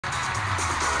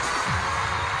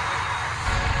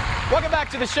Welcome back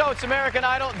to the show. It's American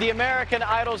Idol. The American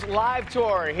Idol's live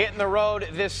tour hitting the road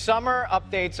this summer.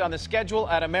 Updates on the schedule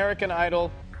at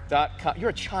AmericanIdol.com. You're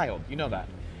a child. You know that.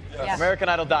 Yes.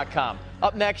 AmericanIdol.com.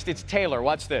 Up next, it's Taylor.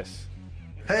 Watch this.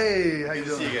 Hey, how you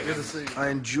doing? Good to see you. I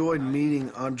enjoyed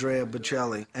meeting Andrea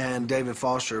Bocelli and David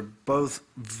Foster, both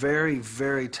very,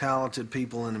 very talented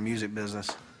people in the music business.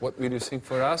 What will you sing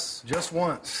for us? Just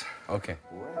once. Okay.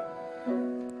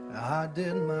 I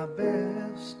did my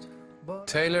best.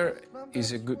 Taylor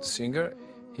is a good singer.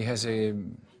 He has a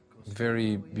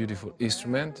very beautiful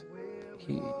instrument.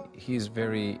 He is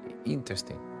very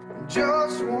interesting.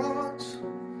 Just once.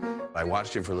 I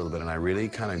watched him for a little bit, and I really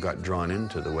kind of got drawn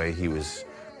into the way he was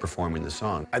performing the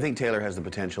song. I think Taylor has the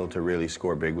potential to really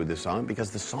score big with this song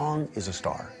because the song is a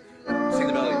star. Sing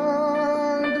the melody.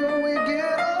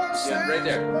 Yeah, right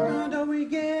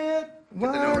there.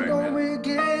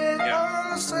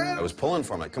 I was pulling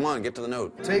for him, like, come on, get to the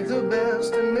note. Take the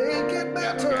best and make it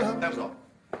better. Yeah, okay, that was all.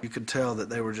 You could tell that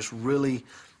they were just really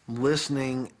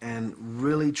listening and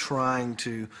really trying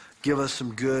to give us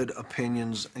some good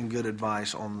opinions and good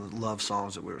advice on the love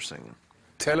songs that we were singing.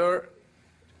 Taylor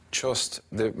chose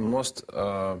the most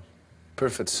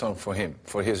perfect song for him,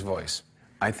 for his voice.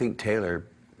 I think Taylor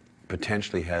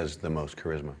potentially has the most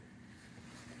charisma,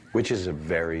 which is a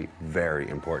very, very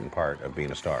important part of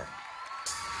being a star.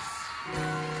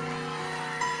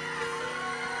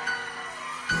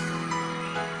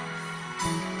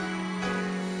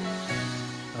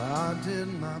 I did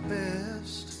my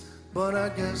best, but I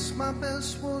guess my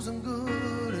best wasn't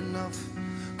good enough.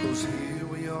 'Cause here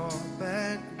we are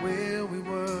back where we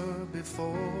were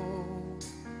before.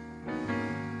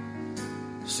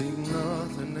 See,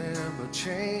 nothing ever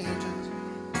changes.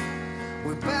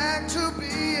 We're back to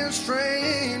being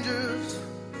strangers,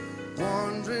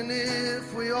 wondering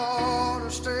if we ought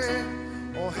to stay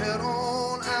or head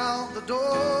on out the door.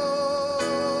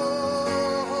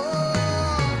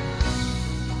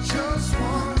 Just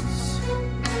once,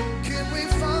 can we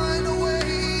find a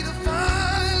way to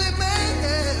finally make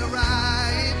it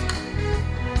right?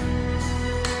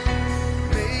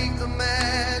 Make the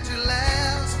magic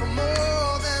last for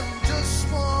more than just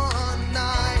one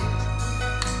night.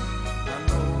 I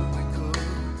know we could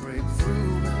break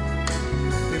through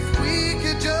if we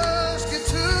could just get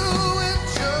to it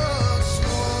just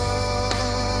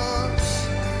once.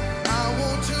 I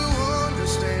want to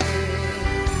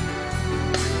understand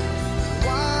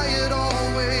why it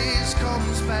always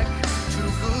comes back to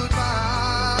goodbye.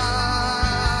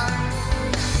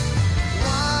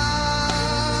 Why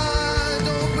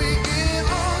don't we give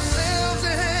ourselves a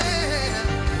hand?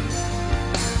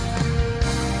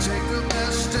 Take the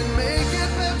best and make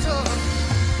it better.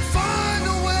 Find a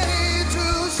way to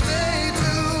stay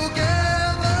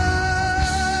together.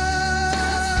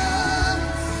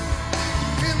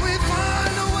 Can we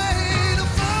find a way to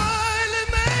finally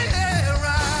make it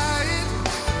right?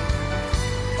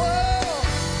 Oh,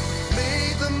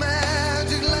 make the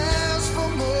magic last for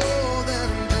more than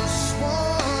just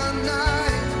one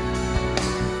night.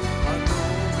 I know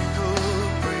we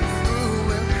could break through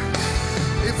it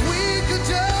if we could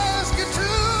just get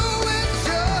to it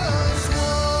just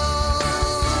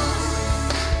once.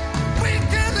 We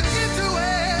can get to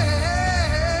it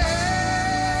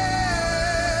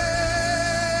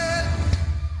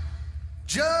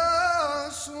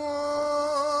just once.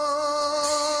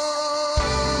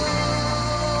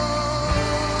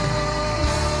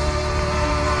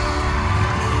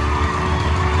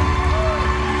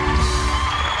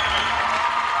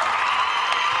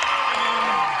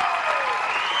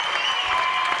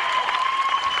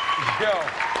 Yo,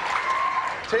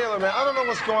 Taylor, man, I don't know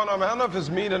what's going on, man. I don't know if it's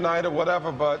me tonight or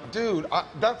whatever, but dude,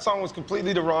 that song was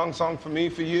completely the wrong song for me,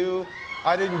 for you.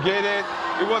 I didn't get it.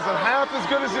 It wasn't half as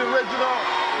good as the original.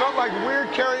 Felt like weird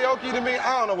karaoke to me.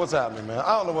 I don't know what's happening, man.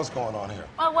 I don't know what's going on here.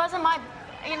 Well, it wasn't my,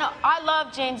 I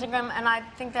love James Ingram, and I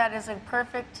think that is a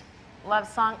perfect love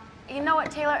song. You know what,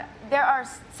 Taylor? There are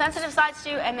sensitive sides to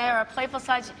you, and there are playful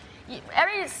sides.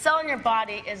 Every cell in your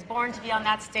body is born to be on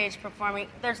that stage performing.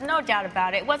 There's no doubt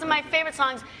about it. It wasn't my favorite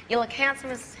songs. You look handsome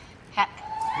as heck.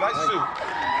 Nice suit.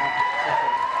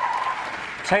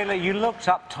 Taylor, you looked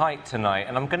uptight tonight,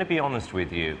 and I'm going to be honest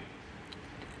with you.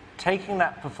 Taking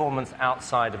that performance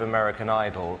outside of American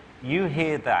Idol, you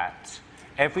hear that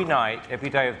every night, every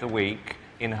day of the week,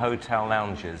 in hotel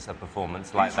lounges, a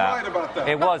performance like He's that. right about that.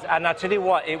 It was, and I tell you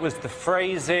what, it was the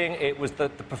phrasing, it was the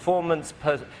performance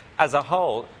as a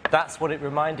whole. That's what it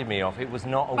reminded me of. It was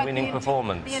not a But winning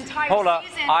performance. The entire Paula,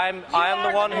 season, I am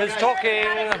the one who's talking.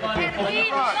 We love you. We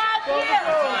love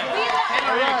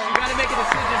Taylor Hicks, you got to make a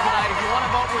decision tonight if you want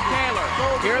to vote for Taylor.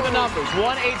 Here are the numbers: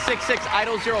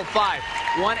 1-866-IDOL-05,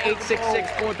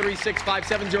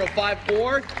 1-866-436-5705,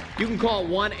 or you can call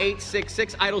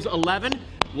 1-866-IDOLS-11,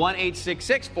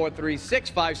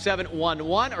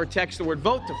 1-866-436-5711, or text the word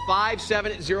vote to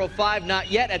 5705. Not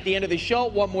yet. At the end of the show,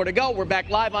 one more to go. We're back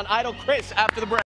live on Idol. Chris, after the break.